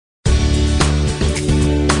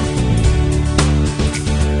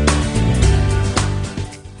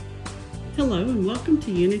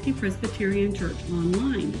to Unity Presbyterian Church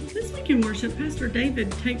Online. This week in worship, Pastor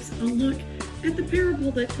David takes a look at the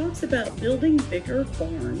parable that talks about building bigger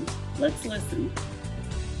barns. Let's listen.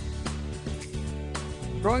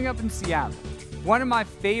 Growing up in Seattle, one of my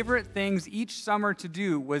favorite things each summer to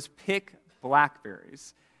do was pick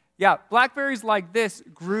blackberries. Yeah, blackberries like this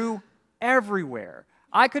grew everywhere.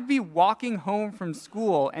 I could be walking home from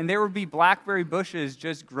school and there would be blackberry bushes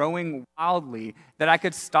just growing wildly that I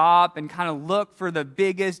could stop and kind of look for the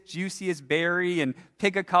biggest, juiciest berry and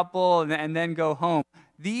pick a couple and then go home.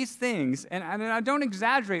 These things, and I don't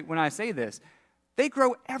exaggerate when I say this, they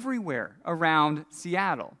grow everywhere around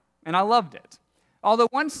Seattle, and I loved it. Although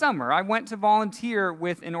one summer I went to volunteer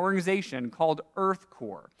with an organization called Earth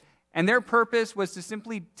Corps, and their purpose was to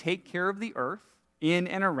simply take care of the earth in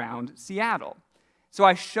and around Seattle. So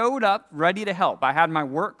I showed up ready to help. I had my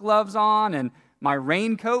work gloves on and my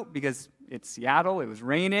raincoat because it's Seattle, it was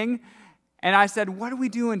raining. And I said, "What are we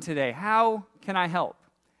doing today? How can I help?"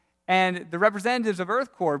 And the representatives of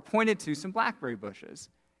Earth Corps pointed to some blackberry bushes.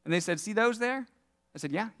 And they said, "See those there?" I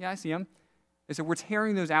said, yeah, I see them. They said, "We're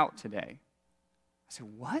tearing those out today." I said,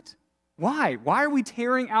 "What? Why? Why are we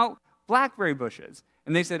tearing out blackberry bushes?"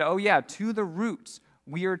 And they said, "Oh yeah, to the roots,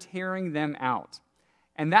 we are tearing them out."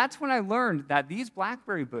 And that's when I learned that these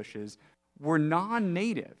blackberry bushes were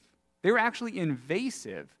non-native. They were actually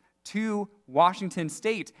invasive to Washington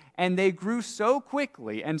State, and they grew so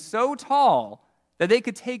quickly and so tall that they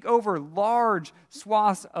could take over large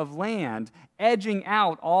swaths of land, edging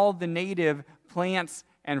out all the native plants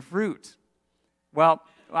and fruit. Well,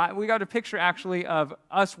 we got a picture actually of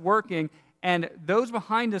us working, and those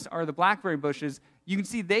behind us are the blackberry bushes. You can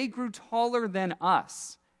see they grew taller than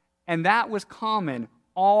us, and that was common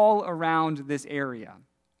all around this area.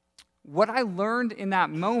 What I learned in that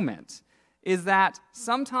moment is that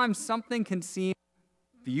sometimes something can seem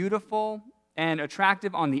beautiful and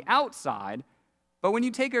attractive on the outside, but when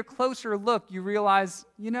you take a closer look, you realize,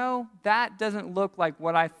 that doesn't look like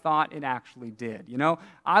what I thought it actually did.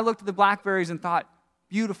 I looked at the blackberries and thought,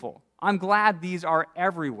 beautiful. I'm glad these are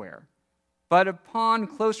everywhere. But upon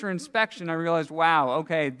closer inspection, I realized, wow,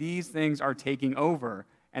 okay, these things are taking over,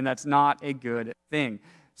 and that's not a good thing.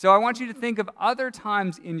 So I want you to think of other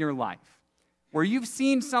times in your life where you've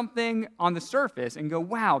seen something on the surface and go,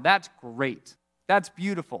 wow, that's great. That's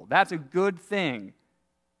beautiful. That's a good thing.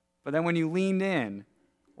 But then when you leaned in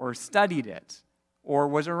or studied it or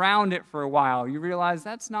was around it for a while, you realize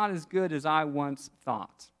that's not as good as I once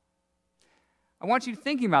thought. I want you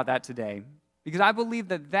thinking about that today because I believe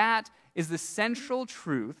that that is the central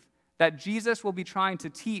truth that Jesus will be trying to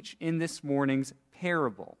teach in this morning's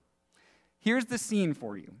parable. Here's the scene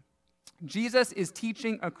for you. Jesus is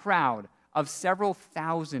teaching a crowd of several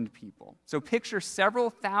thousand people. So picture several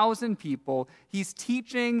thousand people. He's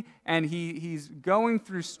teaching and he's going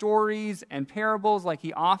through stories and parables like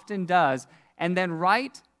he often does. And then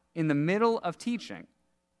right in the middle of teaching,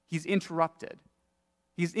 he's interrupted.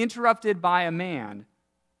 He's interrupted by a man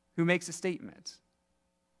who makes a statement.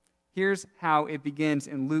 Here's how it begins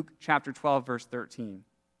in Luke chapter 12, verse 13.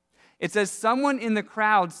 It says, "Someone in the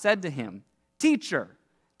crowd said to him, 'Teacher,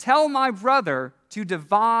 tell my brother to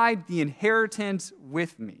divide the inheritance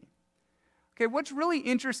with me.'" Okay, what's really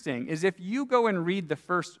interesting is if you go and read the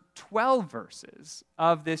first 12 verses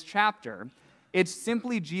of this chapter, it's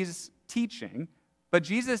simply Jesus teaching, but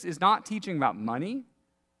Jesus is not teaching about money.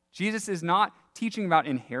 Jesus is not teaching about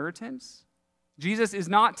inheritance. Jesus is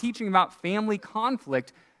not teaching about family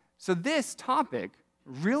conflict. So this topic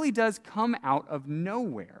really does come out of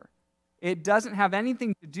nowhere. It doesn't have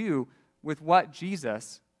anything to do with what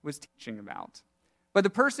Jesus was teaching about. But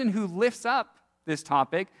the person who lifts up this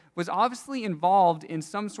topic was obviously involved in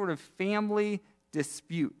some sort of family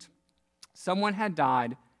dispute. Someone had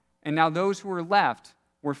died, and now those who were left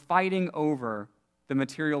were fighting over the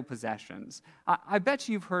material possessions. I bet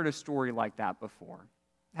you've heard a story like that before,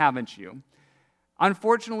 haven't you?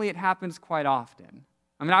 Unfortunately, it happens quite often.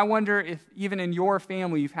 I wonder if even in your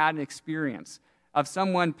family you've had an experience of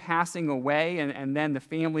someone passing away and then the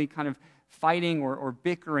family kind of fighting or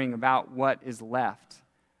bickering about what is left.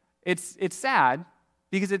 It's sad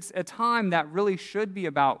because it's a time that really should be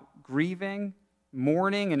about grieving,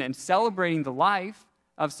 mourning, and celebrating the life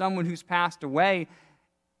of someone who's passed away,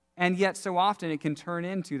 and yet so often it can turn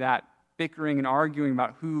into that bickering and arguing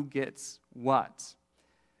about who gets what.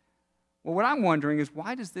 Well, what I'm wondering is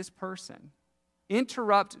why does this person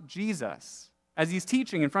interrupt Jesus as he's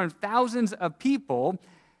teaching in front of thousands of people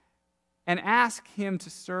and ask him to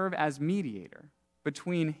serve as mediator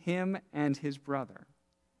between him and his brother?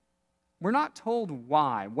 We're not told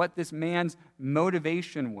why, what this man's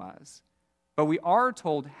motivation was, but we are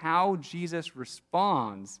told how Jesus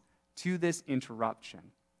responds to this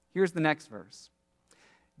interruption. Here's the next verse.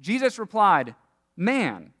 Jesus replied,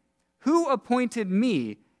 "Man, who appointed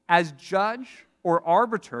me as judge or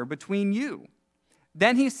arbiter between you?"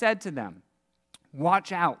 Then he said to them,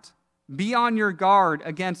 "Watch out. Be on your guard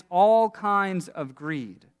against all kinds of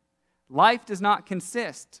greed. Life does not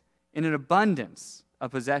consist in an abundance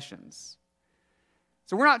of possessions."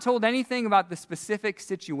 So we're not told anything about the specific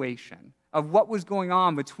situation of what was going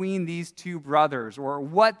on between these two brothers or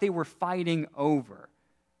what they were fighting over.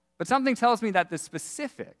 But something tells me that the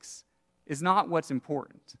specifics is not what's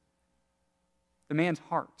important. The man's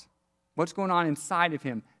heart, what's going on inside of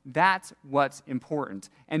him, that's what's important.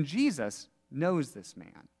 And Jesus knows this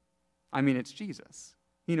man. I mean, it's Jesus.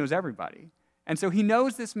 He knows everybody. And so he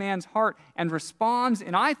knows this man's heart and responds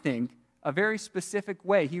in, I think, a very specific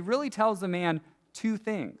way. He really tells the man two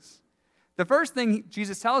things. The first thing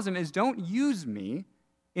Jesus tells him is, don't use me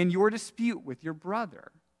in your dispute with your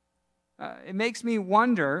brother. It makes me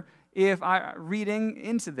wonder if reading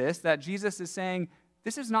into this, that Jesus is saying,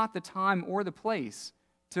 this is not the time or the place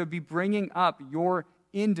to be bringing up your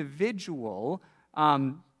individual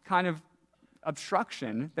kind of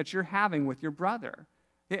obstruction that you're having with your brother.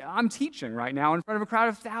 I'm teaching right now in front of a crowd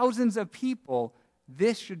of thousands of people.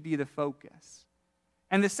 This should be the focus.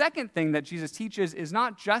 And the second thing that Jesus teaches is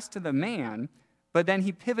not just to the man, but then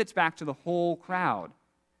he pivots back to the whole crowd.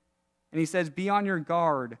 And he says, be on your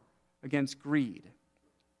guard against greed.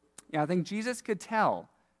 Yeah, I think Jesus could tell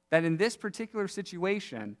that in this particular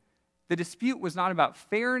situation, the dispute was not about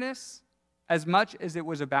fairness as much as it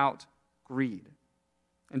was about greed.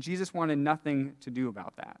 And Jesus wanted nothing to do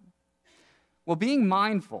about that. Well, being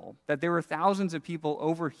mindful that there were thousands of people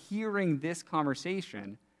overhearing this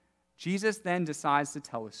conversation, Jesus then decides to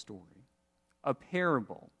tell a story, a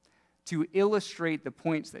parable, to illustrate the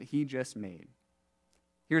points that he just made.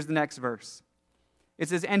 Here's the next verse. It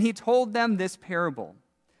says, "And he told them this parable.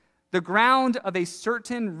 The ground of a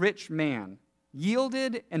certain rich man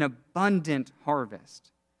yielded an abundant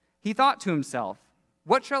harvest. He thought to himself,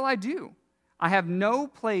 what shall I do? I have no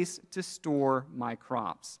place to store my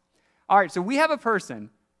crops." All right, so we have a person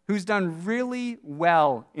who's done really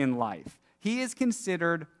well in life. He is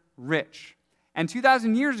considered rich. And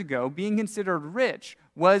 2,000 years ago, being considered rich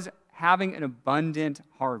was having an abundant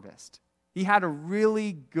harvest. He had a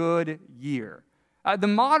really good year. The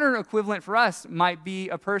modern equivalent for us might be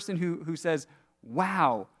a person who says,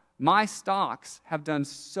 wow, my stocks have done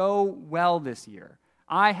so well this year.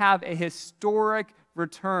 I have a historic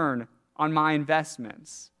return on my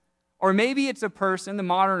investments. Or maybe it's a person, the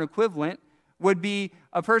modern equivalent would be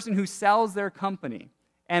a person who sells their company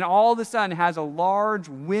and all of a sudden has a large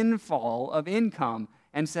windfall of income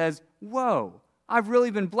and says, whoa, I've really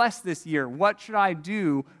been blessed this year. What should I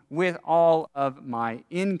do with all of my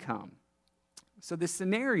income? So the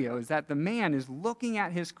scenario is that the man is looking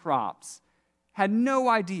at his crops, had no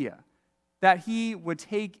idea that he would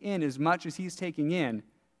take in as much as he's taking in,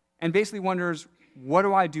 and basically wonders, what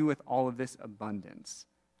do I do with all of this abundance?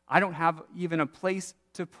 I don't have even a place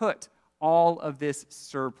to put all of this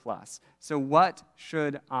surplus. So what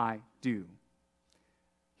should I do?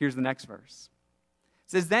 Here's the next verse.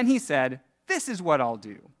 It says, "Then he said, this is what I'll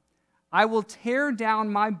do. I will tear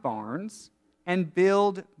down my barns and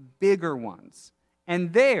build bigger ones,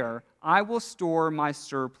 and there I will store my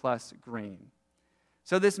surplus grain."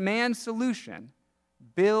 So this man's solution,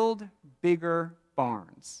 build bigger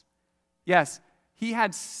barns. Yes, he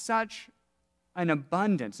had such an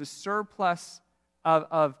abundance, a surplus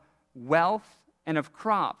of wealth and of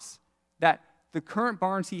crops that the current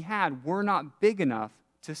barns he had were not big enough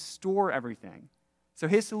to store everything. So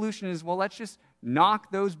his solution is, well, let's just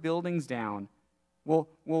knock those buildings down.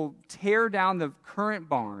 We'll tear down the current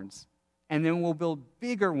barns, and then we'll build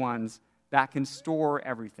bigger ones that can store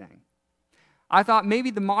everything. I thought maybe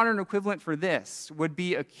the modern equivalent for this would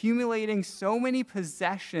be accumulating so many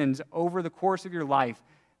possessions over the course of your life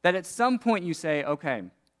that at some point you say, okay,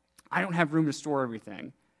 I don't have room to store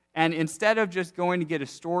everything. And instead of just going to get a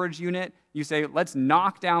storage unit, you say, let's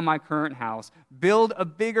knock down my current house, build a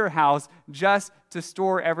bigger house just to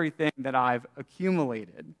store everything that I've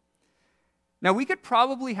accumulated. Now, we could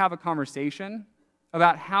probably have a conversation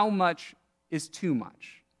about how much is too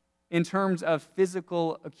much in terms of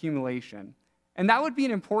physical accumulation. And that would be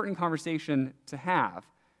an important conversation to have.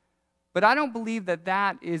 But I don't believe that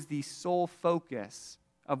that is the sole focus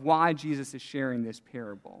of why Jesus is sharing this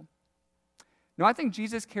parable. No, I think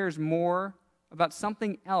Jesus cares more about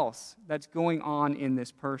something else that's going on in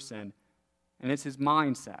this person, and it's his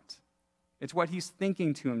mindset. It's what he's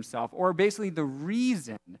thinking to himself, or basically the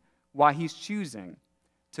reason why he's choosing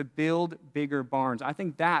to build bigger barns. I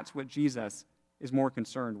think that's what Jesus is more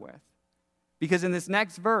concerned with. Because in this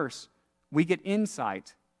next verse, we get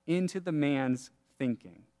insight into the man's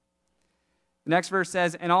thinking. The next verse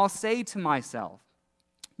says, "And I'll say to myself,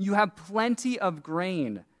 you have plenty of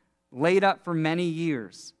grain laid up for many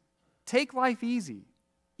years. Take life easy.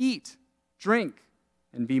 Eat, drink,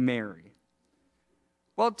 and be merry."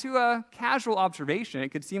 Well, to a casual observation, it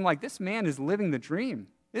could seem like this man is living the dream,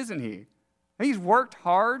 isn't he? He's worked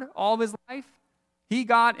hard all of his life. He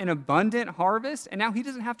got an abundant harvest, and now he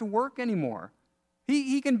doesn't have to work anymore.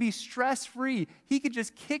 He can be stress-free. He could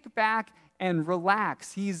just kick back and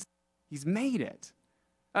relax. He's made it.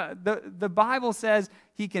 The Bible says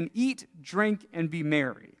he can eat, drink, and be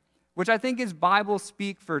merry, which I think is Bible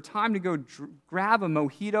speak for time to go grab a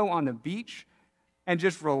mojito on the beach and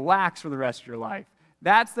just relax for the rest of your life.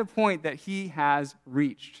 That's the point that he has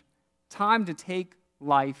reached. Time to take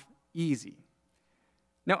life easy.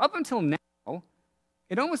 Now, up until now,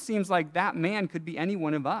 it almost seems like that man could be any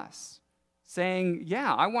one of us, saying,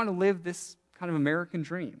 yeah, I want to live this kind of American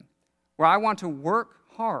dream, where I want to work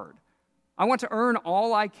hard. I want to earn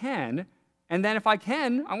all I can, and then if I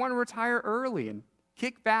can, I want to retire early and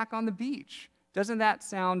kick back on the beach. Doesn't that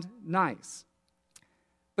sound nice?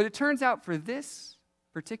 But it turns out for this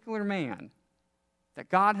particular man that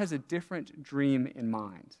God has a different dream in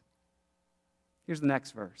mind. Here's the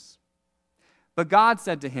next verse. "But God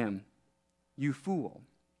said to him, 'You fool,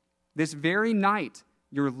 this very night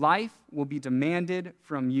your life will be demanded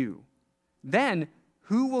from you. Then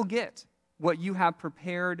who will get what you have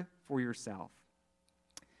prepared for yourself?'"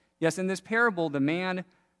 Yes, in this parable, the man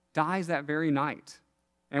dies that very night.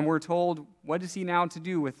 And we're told, what is he now to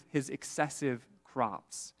do with his excessive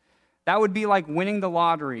crops? That would be like winning the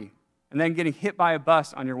lottery and then getting hit by a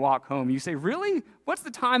bus on your walk home. You say, really? What's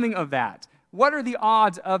the timing of that? What are the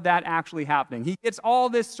odds of that actually happening? He gets all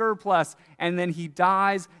this surplus, and then he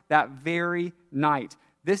dies that very night.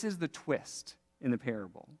 This is the twist in the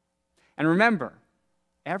parable. And remember,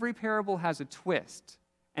 every parable has a twist,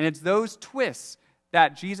 and it's those twists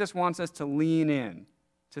that Jesus wants us to lean in,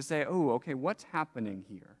 to say, oh, okay, what's happening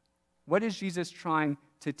here? What is Jesus trying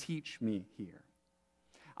to teach me here?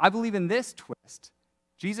 I believe in this twist,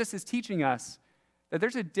 Jesus is teaching us that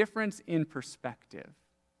there's a difference in perspective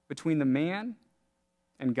between the man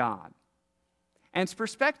and God. And it's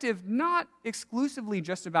perspective not exclusively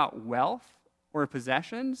just about wealth or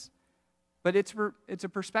possessions, but it's a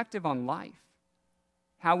perspective on life,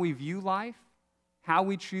 how we view life, how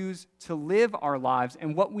we choose to live our lives,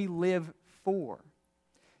 and what we live for.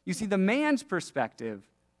 You see, the man's perspective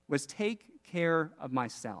was take care of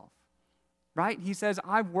myself, right? He says,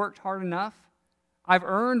 I've worked hard enough. I've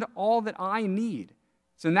earned all that I need.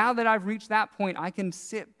 So now that I've reached that point, I can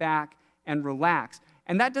sit back and relax.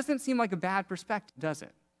 And that doesn't seem like a bad perspective, does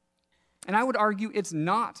it? And I would argue it's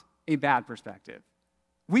not a bad perspective.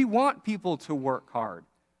 We want people to work hard.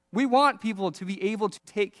 We want people to be able to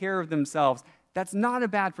take care of themselves. That's not a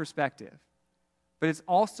bad perspective. But it's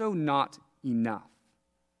also not enough.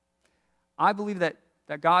 I believe that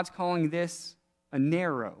God's calling this a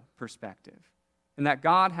narrow perspective, and that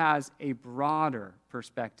God has a broader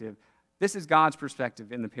perspective. This is God's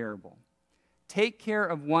perspective in the parable. Take care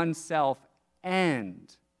of oneself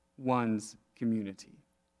and one's community.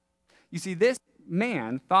 You see, this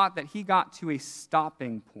man thought that he got to a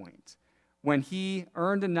stopping point when he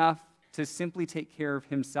earned enough to simply take care of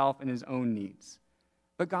himself and his own needs.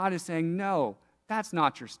 But God is saying, no, that's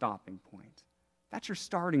not your stopping point. That's your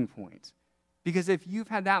starting point. Because if you've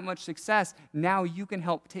had that much success, now you can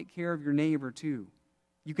help take care of your neighbor too.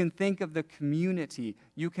 You can think of the community.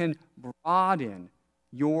 You can broaden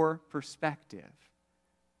your perspective.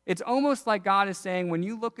 It's almost like God is saying, when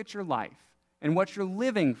you look at your life and what you're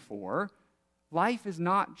living for, life is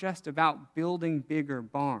not just about building bigger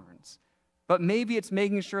barns, but maybe it's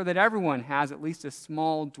making sure that everyone has at least a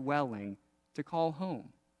small dwelling to call home.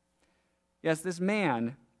 Yes, this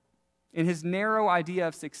man, in his narrow idea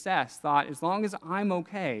of success, thought, as long as I'm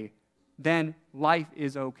okay, then life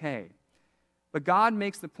is okay. But God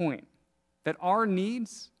makes the point that our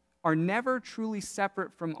needs are never truly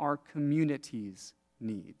separate from our community's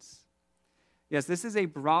needs. Yes, this is a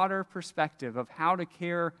broader perspective of how to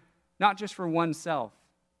care not just for oneself,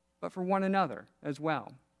 but for one another as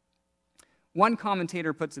well. One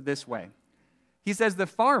commentator puts it this way. He says the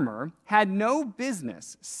farmer had no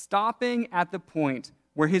business stopping at the point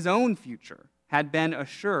where his own future had been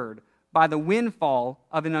assured by the windfall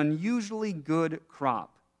of an unusually good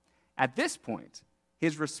crop. At this point,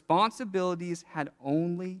 his responsibilities had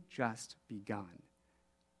only just begun.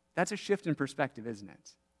 That's a shift in perspective, isn't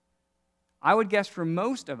it? I would guess for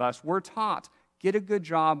most of us, we're taught, get a good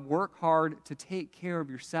job, work hard to take care of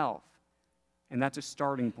yourself. And that's a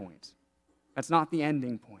starting point. That's not the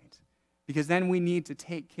ending point. Because then we need to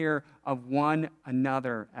take care of one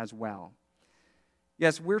another as well.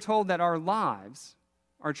 Yes, we're told that our lives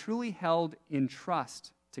are truly held in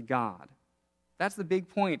trust to God. That's the big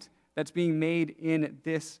point that's being made in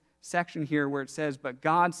this section here where it says, "But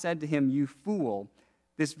God said to him, 'You fool,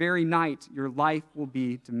 this very night your life will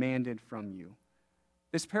be demanded from you.'"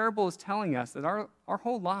 This parable is telling us that our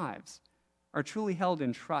whole lives are truly held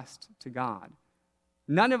in trust to God.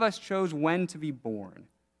 None of us chose when to be born.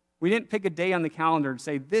 We didn't pick a day on the calendar and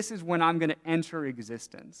say, "This is when I'm going to enter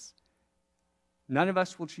existence." None of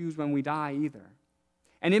us will choose when we die either.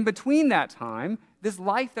 And in between that time, this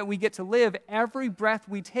life that we get to live, every breath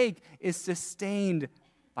we take is sustained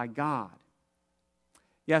by God.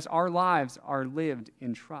 Yes, our lives are lived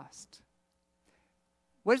in trust.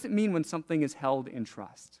 What does it mean when something is held in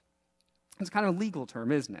trust? It's kind of a legal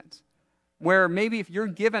term, isn't it? Where maybe if you're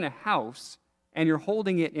given a house and you're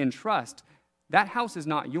holding it in trust, that house is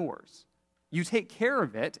not yours. You take care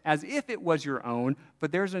of it as if it was your own,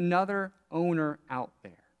 but there's another owner out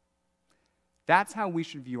there. That's how we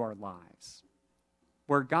should view our lives,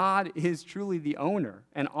 where God is truly the owner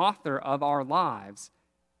and author of our lives,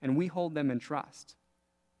 and we hold them in trust,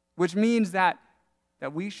 which means that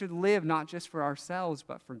we should live not just for ourselves,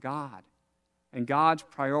 but for God and God's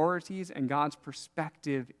priorities and God's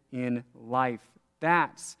perspective in life.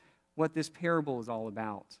 That's what this parable is all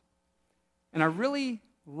about. And I really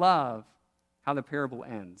love how the parable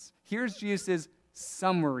ends. Here's Jesus'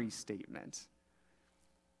 summary statement.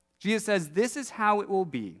 Jesus says, "This is how it will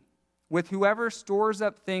be with whoever stores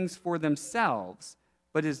up things for themselves,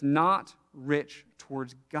 but is not rich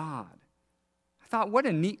towards God." I thought, what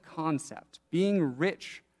a neat concept, being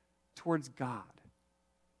rich towards God.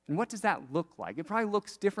 And what does that look like? It probably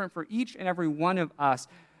looks different for each and every one of us.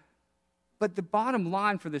 But the bottom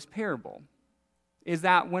line for this parable is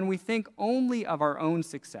that when we think only of our own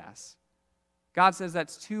success, God says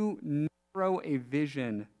that's too narrow a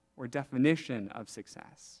vision or definition of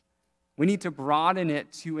success. We need to broaden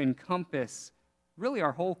it to encompass really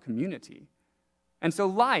our whole community. And so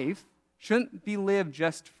life shouldn't be lived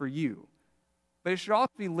just for you, but it should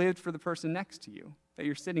also be lived for the person next to you that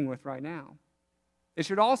you're sitting with right now. It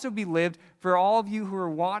should also be lived for all of you who are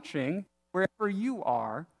watching, wherever you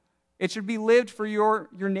are. It should be lived for your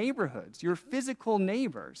neighborhoods, your physical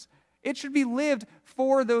neighbors. It should be lived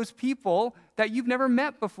for those people that you've never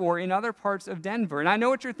met before in other parts of Denver. And I know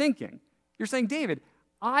what you're thinking. You're saying, "David,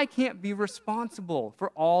 I can't be responsible for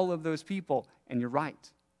all of those people." And you're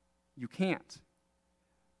right. You can't.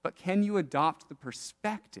 But can you adopt the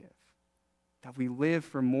perspective that we live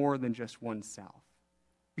for more than just oneself?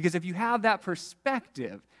 Because if you have that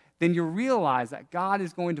perspective, then you realize that God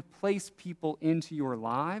is going to place people into your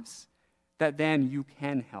lives that then you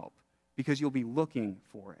can help because you'll be looking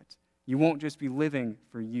for it. You won't just be living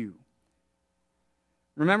for you.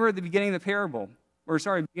 Remember at the beginning of the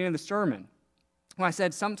beginning of the sermon, when I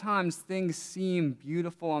said sometimes things seem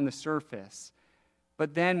beautiful on the surface,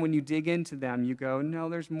 but then when you dig into them, you go, no,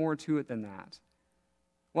 there's more to it than that.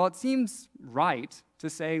 Well, it seems right to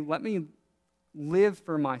say, let me live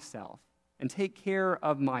for myself and take care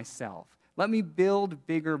of myself. Let me build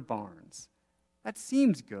bigger barns. That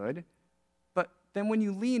seems good, but then when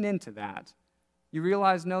you lean into that, you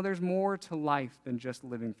realize, no, there's more to life than just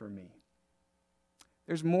living for me.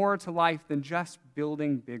 There's more to life than just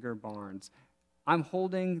building bigger barns. I'm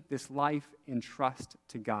holding this life in trust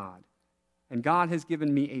to God. And God has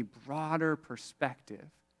given me a broader perspective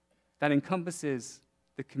that encompasses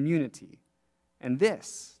the community. And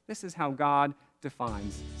this is how God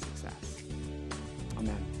defines success.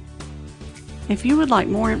 Amen. If you would like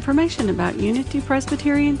more information about Unity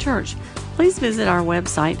Presbyterian Church, please visit our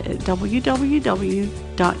website at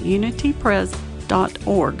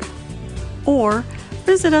www.unitypres.org or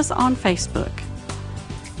visit us on Facebook.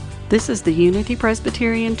 This is the Unity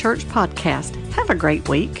Presbyterian Church podcast. Have a great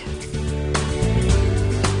week.